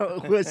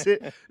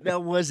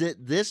that? Was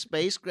it this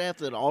spacecraft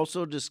that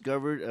also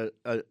discovered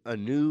a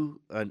new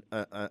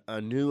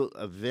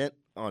event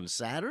on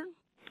Saturn?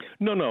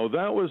 No,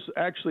 that was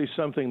actually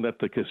something that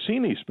the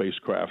Cassini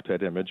spacecraft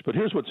had imaged. But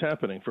here's what's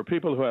happening. For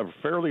people who have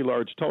fairly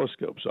large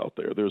telescopes out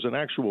there, there's an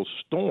actual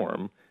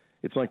storm.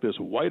 It's like this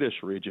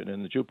whitish region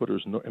in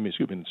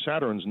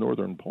Saturn's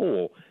northern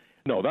pole.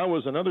 No, that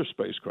was another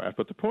spacecraft.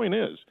 But the point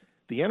is,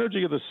 the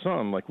energy of the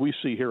sun, like we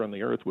see here on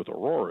the Earth with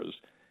auroras,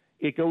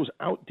 it goes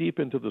out deep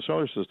into the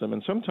solar system,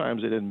 and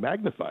sometimes it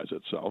magnifies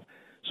itself.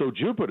 So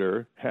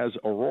Jupiter has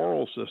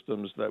auroral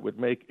systems that would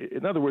make,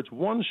 in other words,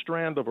 one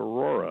strand of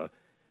aurora,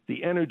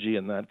 the energy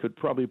in that could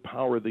probably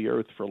power the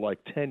Earth for like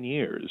 10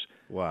 years.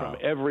 Wow.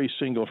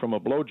 From a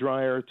blow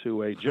dryer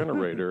to a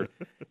generator.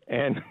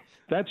 And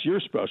that's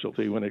your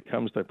specialty when it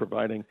comes to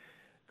providing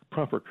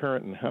proper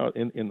current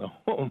in the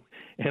home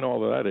and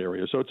all of that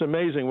area. So it's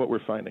amazing what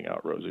we're finding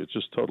out, Rosie. It's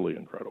just totally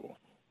incredible.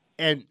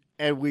 And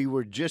we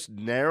were just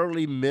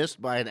narrowly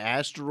missed by an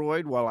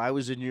asteroid while I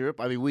was in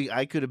Europe. I mean,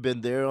 I could have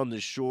been there on the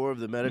shore of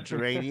the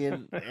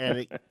Mediterranean,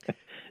 and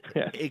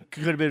it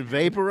could have been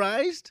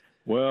vaporized.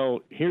 Well,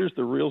 here's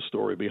the real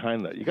story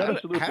behind that. You got to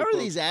salute. How are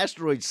these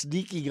asteroids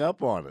sneaking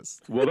up on us?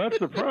 Well, that's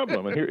the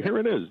problem, and here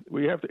it is.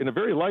 We have to, in a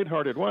very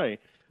lighthearted way,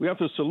 we have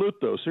to salute,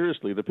 though,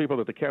 seriously, the people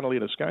at the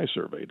Catalina Sky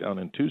Survey down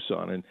in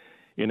Tucson and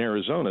in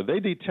Arizona. They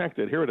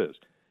detected, here it is.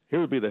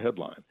 Here would be the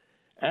headline.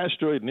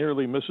 Asteroid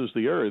nearly misses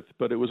the Earth,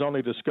 but it was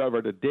only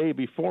discovered a day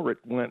before it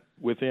went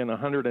within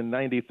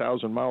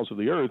 190,000 miles of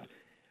the Earth.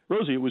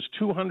 Rosie, it was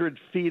 200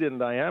 feet in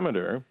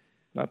diameter,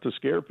 not to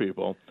scare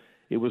people.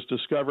 It was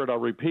discovered, I'll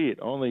repeat,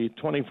 only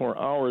 24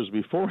 hours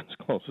before its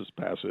closest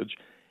passage.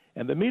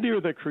 And the meteor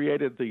that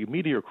created the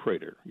meteor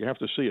crater, you have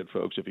to see it,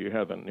 folks, if you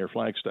haven't, near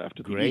Flagstaff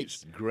to the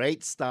east.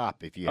 Great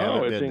stop if you haven't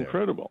been there. Oh, it's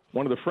incredible.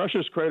 One of the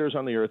freshest craters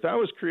on the Earth. That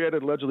was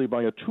created allegedly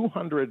by a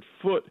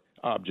 200-foot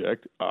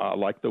object,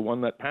 like the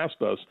one that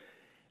passed us,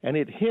 and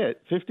it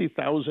hit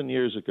 50,000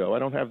 years ago. I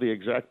don't have the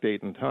exact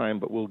date and time,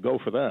 but we'll go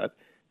for that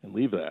and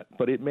leave that.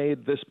 But it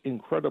made this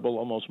incredible,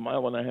 almost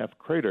mile-and-a-half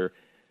crater.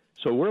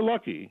 So we're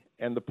lucky,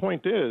 and the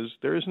point is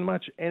there isn't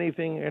much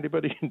anything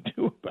anybody can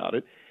do about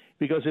it,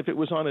 because if it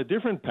was on a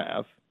different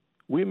path,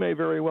 we may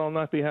very well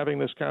not be having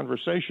this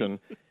conversation.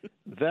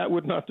 That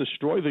would not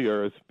destroy the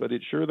Earth, but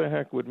it sure the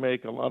heck would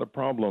make a lot of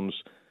problems,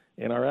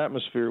 and our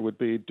atmosphere would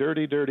be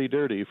dirty, dirty,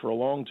 dirty for a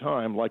long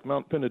time, like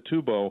Mount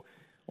Pinatubo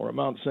or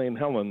Mount St.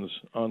 Helens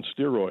on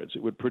steroids.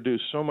 It would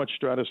produce so much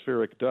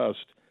stratospheric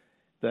dust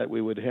that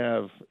we would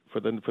have, for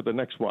the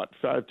next,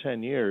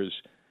 5-10 years,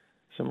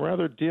 some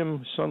rather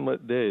dim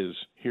sunlit days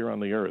here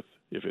on the Earth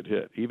if it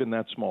hit, even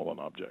that small an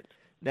object.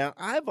 Now,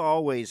 I've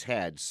always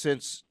had,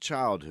 since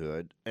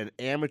childhood, an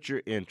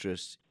amateur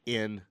interest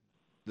in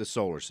the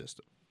solar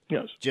system.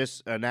 Yes.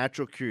 Just a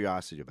natural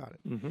curiosity about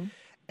it. Mm-hmm.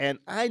 And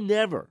I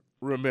never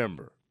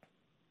remember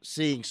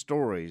seeing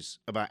stories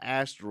about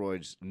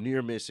asteroids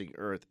near missing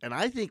Earth. And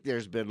I think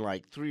there's been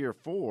like 3 or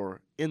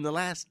 4 in the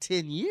last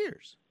 10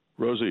 years.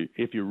 Rosie,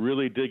 if you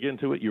really dig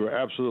into it, you're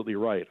absolutely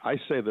right. I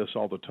say this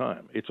all the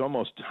time. It's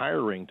almost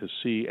tiring to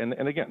see, and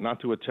again,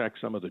 not to attack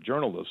some of the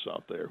journalists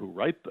out there who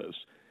write this.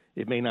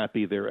 It may not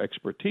be their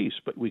expertise,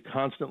 but we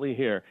constantly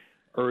hear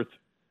Earth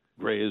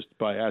grazed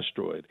by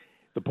asteroid.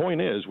 The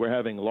point is we're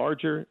having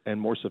larger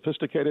and more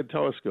sophisticated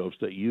telescopes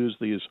that use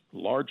these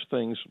large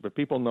things, but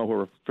people know who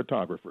are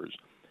photographers.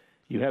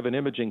 You have an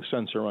imaging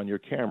sensor on your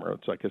camera.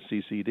 It's like a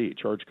CCD,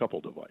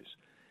 charge-coupled device.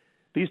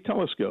 These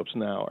telescopes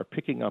now are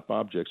picking up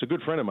objects. A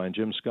good friend of mine,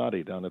 Jim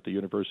Scotty, down at the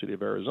University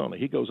of Arizona,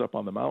 he goes up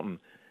on the mountain,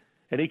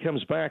 and he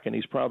comes back, and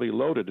he's probably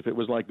loaded. If it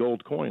was like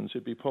gold coins,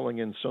 he'd be pulling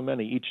in so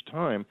many each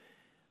time.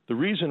 The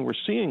reason we're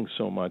seeing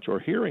so much or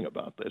hearing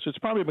about this, it's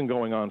probably been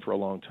going on for a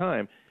long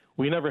time.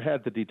 We never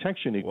had the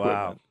detection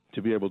equipment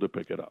to be able to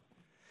pick it up.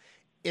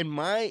 In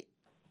my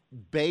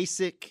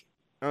basic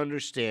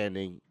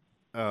understanding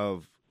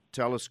of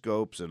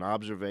telescopes and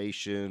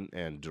observation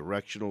and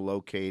directional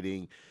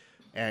locating,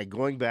 and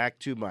going back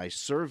to my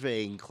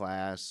surveying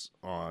class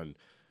on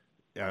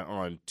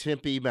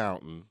Tempe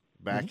Mountain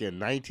back in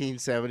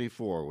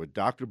 1974 with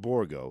Dr.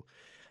 Borgo,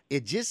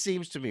 it just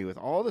seems to me, with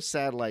all the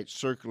satellites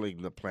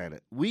circling the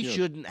planet, we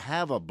shouldn't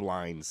have a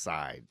blind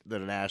side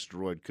that an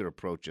asteroid could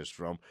approach us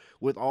from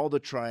with all the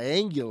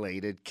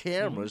triangulated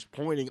cameras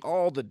pointing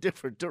all the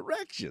different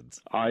directions.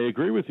 I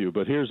agree with you,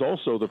 but here's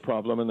also the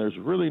problem, and there's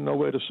really no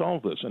way to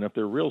solve this. And if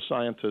there are real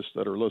scientists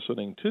that are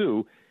listening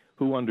too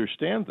who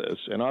understand this,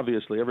 and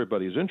obviously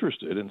everybody's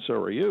interested, and so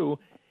are you,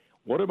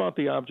 what about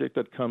the object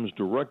that comes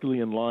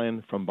directly in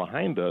line from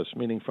behind us,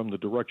 meaning from the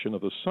direction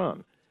of the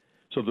sun?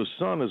 So the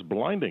sun is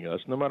blinding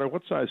us no matter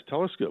what size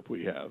telescope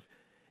we have.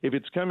 If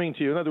it's coming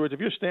to you, in other words, if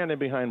you're standing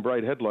behind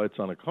bright headlights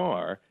on a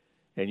car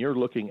and you're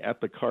looking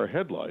at the car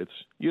headlights,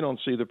 you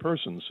don't see the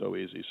person so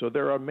easy. So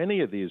there are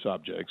many of these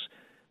objects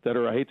that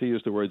are, I hate to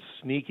use the word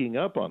sneaking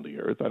up on the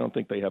Earth. I don't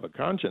think they have a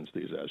conscience,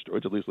 these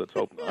asteroids, at least let's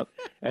hope not.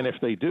 And if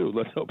they do,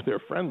 let's hope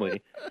they're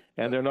friendly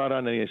and they're not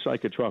on any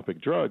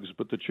psychotropic drugs.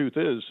 But the truth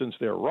is, since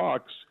they're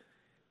rocks,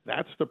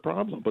 that's the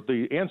problem. But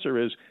the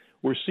answer is,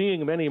 we're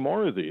seeing many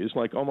more of these,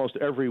 like almost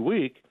every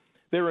week.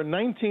 There are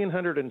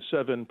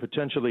 1,907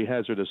 potentially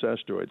hazardous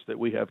asteroids that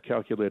we have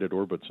calculated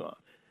orbits on.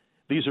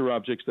 These are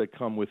objects that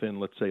come within,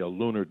 let's say, a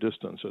lunar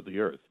distance of the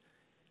Earth.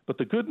 But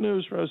the good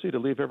news, Rosie, to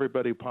leave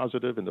everybody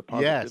positive in the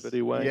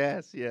positivity way,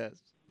 Yes.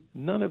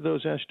 none of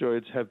those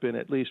asteroids have been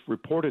at least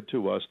reported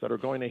to us that are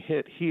going to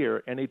hit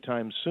here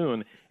anytime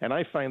soon. And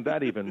I find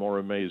that even more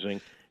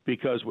amazing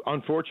because,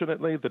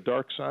 unfortunately, the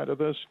dark side of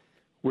this,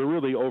 we're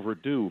really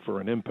overdue for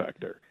an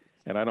impactor.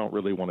 And I don't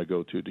really want to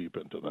go too deep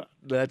into that.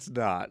 That's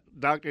not.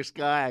 Dr.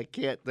 Sky, I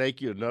can't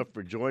thank you enough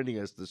for joining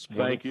us this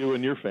morning. Thank you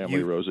and your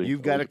family, Rosie.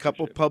 You've got Always a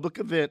couple appreciate it. public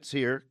events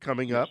here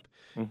coming up.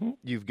 Mm-hmm.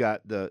 You've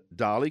got the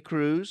Dolly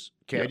Cruise,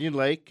 Canyon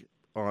Lake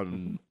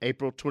on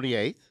April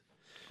 28th.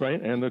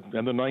 Right, and the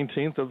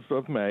 19th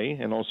of May,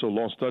 and also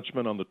Lost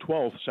Dutchman on the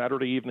 12th,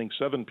 Saturday evening,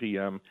 7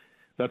 p.m.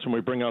 That's when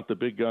we bring out the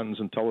big guns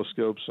and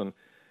telescopes, and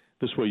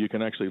this way you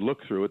can actually look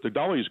through it. The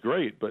Dolly's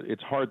great, but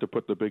it's hard to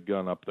put the big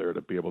gun up there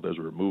to be able to, as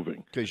we're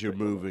moving. Because you're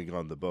moving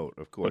on the boat,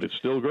 of course. But it's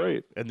still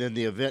great. And then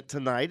the event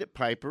tonight at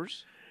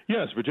Piper's.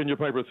 Yes, Virginia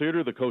Piper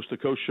Theater, the Coast to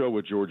Coast show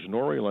with George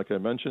Norrie. Like I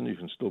mentioned, you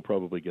can still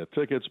probably get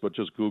tickets, but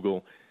just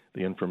Google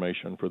the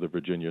information for the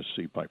Virginia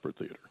C. Piper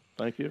Theater.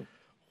 Thank you.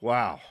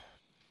 Wow.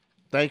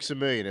 Thanks a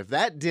million. If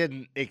that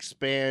didn't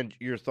expand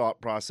your thought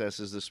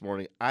processes this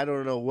morning, I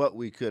don't know what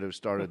we could have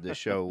started this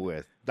show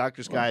with.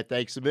 Dr. Sky,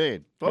 thanks a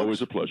million. Folks,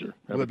 Always a pleasure.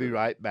 Have we'll a be good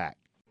right back.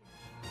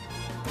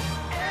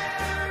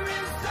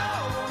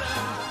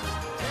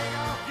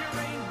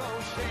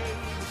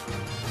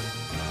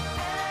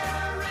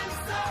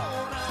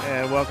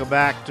 And welcome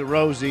back to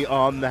Rosie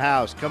on the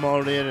House. Come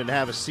on in and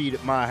have a seat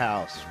at my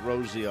house.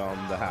 Rosie on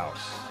the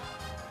House.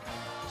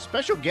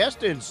 Special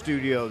guest in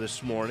studio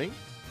this morning.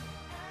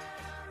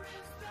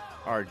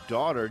 Our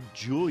daughter,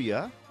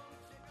 Julia.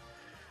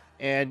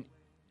 And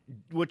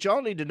what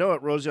y'all need to know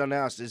at Rosie on the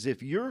House is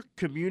if you're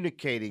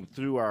communicating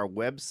through our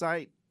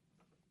website,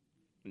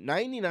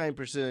 99%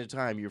 of the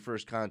time your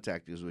first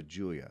contact is with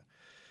Julia.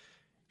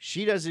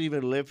 She doesn't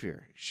even live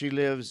here. She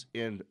lives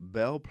in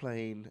Belle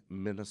Plaine,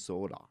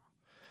 Minnesota.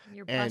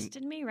 You're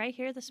busting me right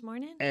here this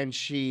morning? And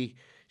she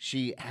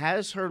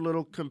has her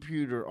little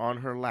computer on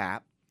her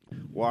lap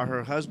while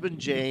her husband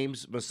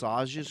James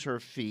massages her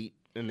feet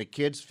and the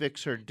kids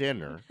fix her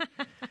dinner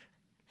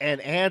and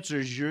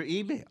answers your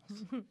emails.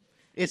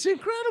 It's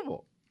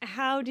incredible.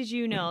 How did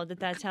you know that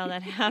that's how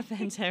that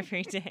happens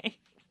every day?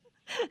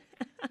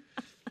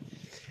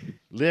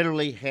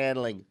 Literally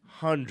handling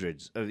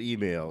hundreds of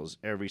emails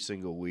every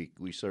single week.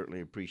 We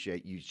certainly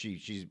appreciate you.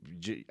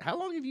 How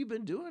long have you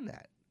been doing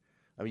that?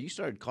 I mean, you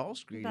started call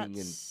screening About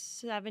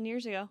 7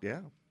 years ago. Yeah.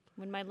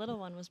 When my little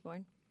one was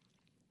born.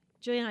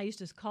 Julia and I used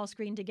to call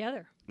screen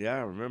together. Yeah,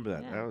 I remember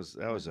that. Yeah.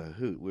 That was a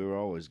hoot. We were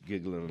always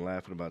giggling and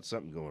laughing about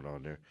something going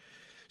on there.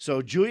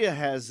 So Julia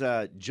has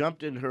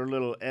jumped in her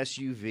little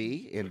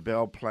SUV in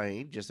Belle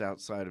Plaine, just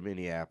outside of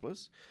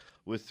Minneapolis,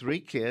 with 3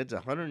 kids, a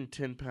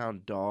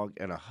 110-pound dog,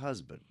 and a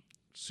husband.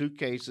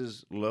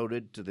 Suitcases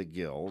loaded to the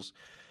gills,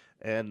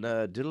 and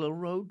did a little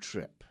road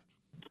trip.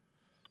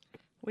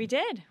 We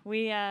did.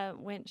 We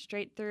went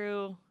straight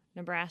through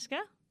Nebraska.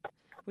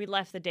 We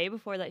left the day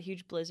before that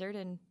huge blizzard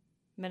in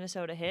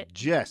Minnesota hit.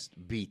 Just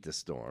beat the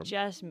storm.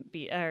 Just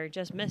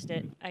missed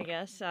it, I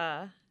guess.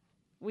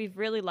 We've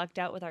really lucked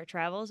out with our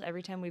travels.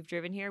 Every time we've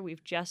driven here,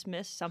 we've just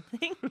missed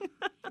something.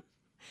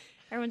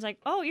 Everyone's like,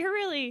 "Oh, you're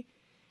really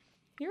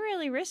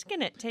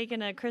risking it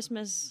taking a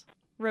Christmas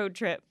road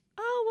trip."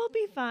 Oh, we'll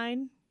be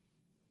fine.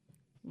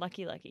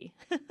 Lucky.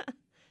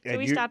 So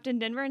we stopped in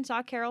Denver and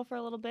saw Carol for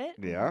a little bit.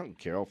 Yeah,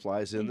 Carol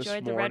flies in this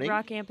morning. Enjoyed the Red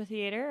Rock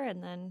Amphitheater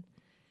and then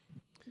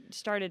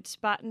started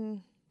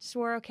spotting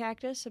saguaro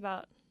cactus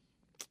about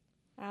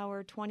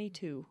hour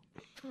 22.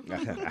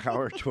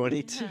 Hour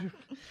 22.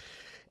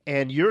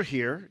 And you're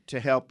here to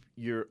help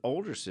your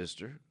older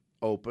sister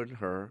open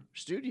her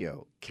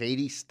studio.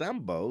 Katie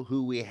Stumbo,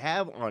 who we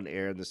have on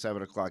air in the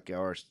 7 o'clock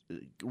hour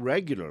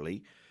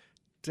regularly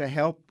to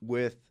help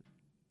with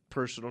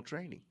personal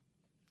training.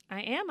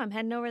 I am. I'm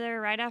heading over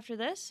there right after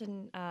this,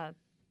 and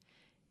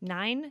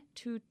 9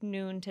 to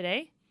noon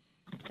today,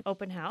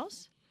 open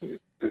house.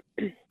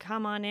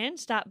 come on in,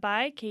 stop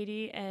by.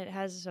 Katie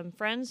has some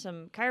friends,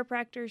 some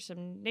chiropractors,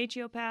 some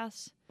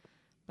naturopaths.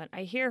 But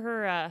I hear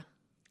her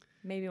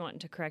maybe wanting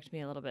to correct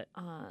me a little bit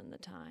on the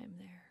time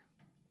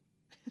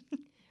there.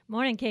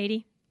 Morning,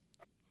 Katie.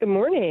 Good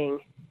morning.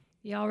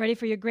 You all ready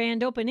for your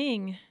grand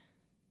opening?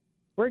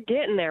 We're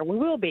getting there. We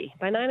will be.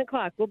 By 9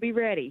 o'clock, we'll be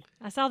ready.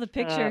 I saw the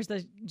pictures.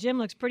 The gym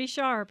looks pretty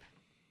sharp.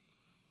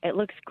 It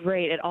looks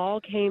great. It all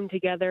came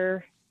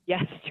together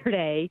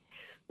yesterday.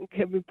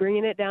 We're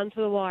bringing it down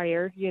to the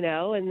wire,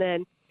 and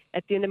then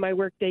at the end of my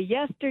workday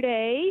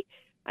yesterday,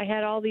 I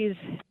had all these,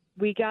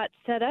 we got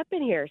set up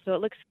in here. So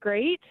it looks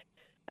great.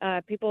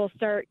 People will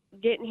start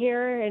getting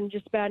here in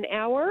just about an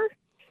hour,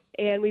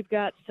 and we've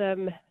got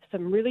some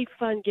really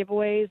fun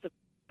giveaways,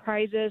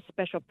 prizes,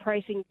 special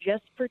pricing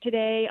just for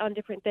today on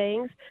different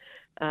things.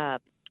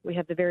 We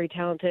have the very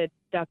talented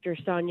Dr.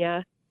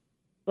 Sonia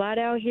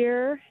Bladow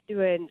here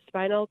doing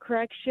spinal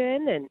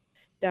correction, and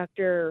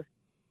Dr.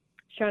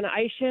 Shauna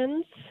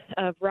Ishins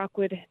of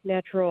Rockwood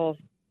Natural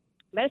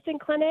Medicine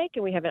Clinic,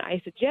 and we have an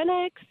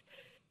Isogenics,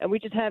 and we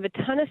just have a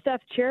ton of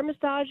stuff, chair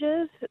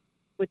massages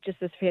with just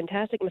this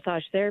fantastic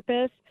massage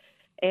therapist,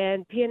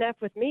 and PNF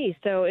with me.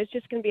 So it's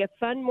just going to be a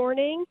fun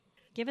morning.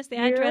 Give us the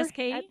address,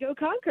 Katie. At Go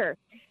Conquer.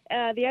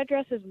 The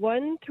address is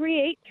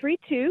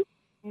 13832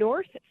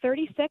 North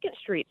 32nd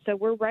Street. So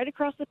we're right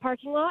across the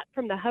parking lot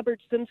from the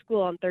Hubbard Swim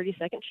School on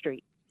 32nd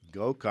Street.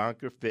 Go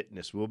Conquer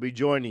Fitness. We'll be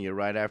joining you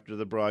right after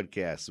the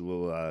broadcast.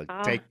 We'll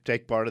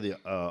take part of the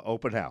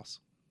open house.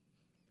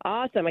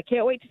 Awesome. I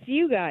can't wait to see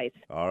you guys.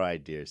 All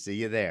right, dear. See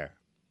you there.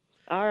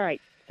 All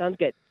right. Sounds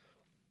good.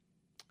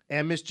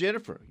 And Miss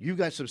Jennifer, you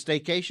got some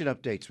staycation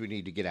updates we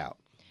need to get out.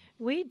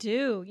 We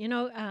do.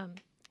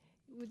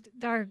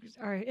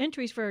 Our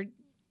entries for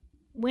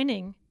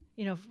winning,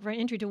 for an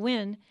entry to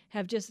win,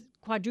 have just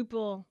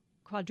quadrupled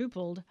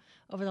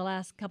over the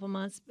last couple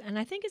months. And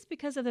I think it's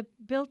because of the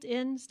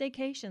built-in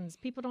staycations.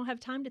 People don't have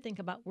time to think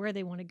about where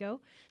they want to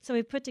go. So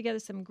we've put together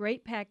some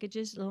great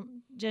packages.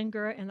 Jen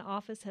Gura in the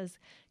office has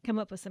come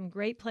up with some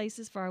great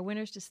places for our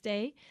winners to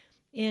stay.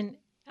 In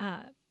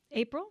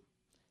April,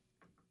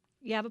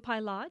 Yavapai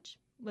Lodge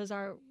was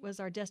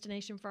our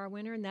destination for our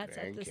winner, and that's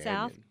at the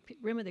south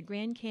rim of the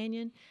Grand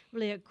Canyon.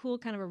 Really a cool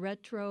kind of a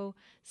retro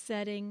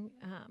setting,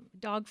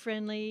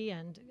 dog-friendly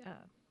and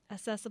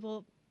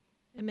accessible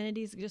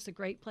amenities. Just a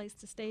great place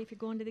to stay if you're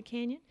going to the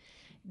canyon.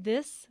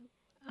 This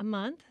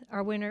month,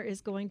 our winner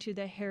is going to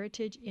the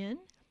Heritage Inn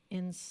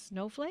in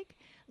Snowflake,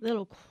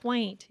 little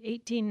quaint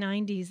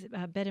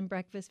 1890s bed and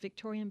breakfast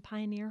Victorian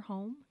pioneer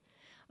home,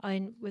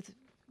 and with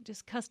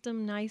just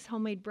custom nice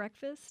homemade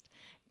breakfast,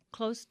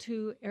 close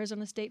to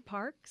Arizona State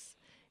Parks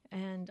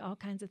and all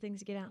kinds of things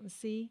to get out and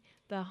see.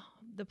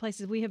 The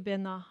places we have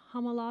been, the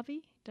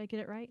Humalavi, did I get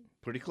it right?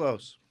 Pretty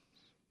close.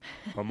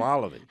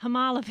 Humalavi.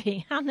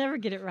 Humalavi, I'll never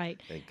get it right.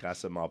 And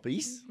Casa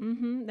Malpais.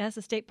 Mm-hmm. That's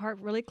a state park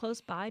really close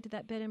by to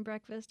that bed and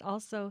breakfast.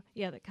 Also,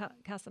 the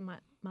Casa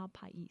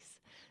Malpais.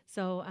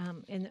 So,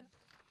 and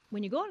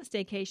when you go on a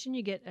staycation,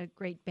 you get a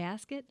great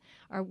basket.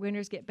 Our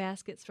winners get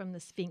baskets from the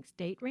Sphinx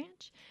Date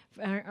Ranch.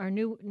 Our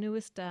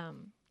newest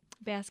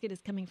basket is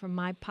coming from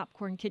My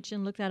Popcorn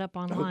Kitchen. Look that up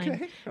online.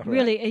 Okay.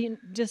 Really,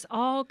 just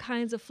all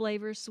kinds of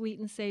flavors, sweet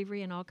and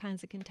savory, and all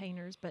kinds of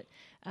containers. But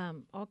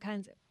all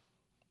kinds of.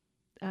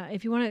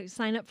 If you want to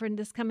sign up for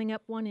this coming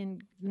up one,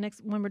 in the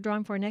next one we're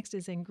drawing for next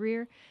is in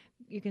Greer.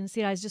 You can see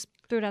it. I just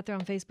threw it out there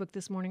on Facebook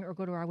this morning, or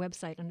go to our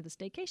website under the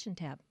Staycation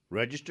tab.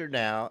 Register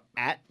now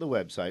at the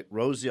website,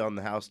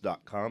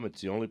 rosieonthehouse.com.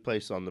 It's the only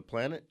place on the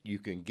planet you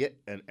can get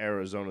an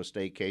Arizona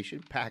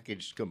staycation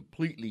packaged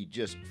completely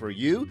just for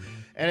you.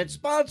 And it's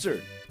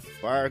sponsored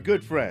by our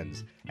good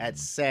friends at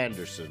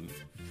Sanderson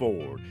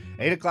Ford.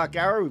 8 o'clock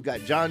hour, we've got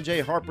John J.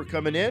 Harper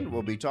coming in.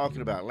 We'll be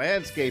talking about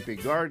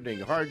landscaping, gardening,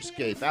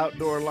 hardscape,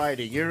 outdoor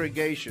lighting,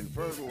 irrigation,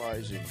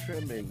 fertilizing,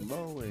 trimming,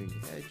 mowing,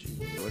 edging,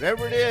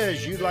 whatever it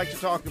is you'd like to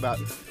talk about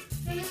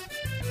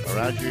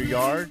around your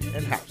yard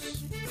and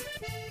house.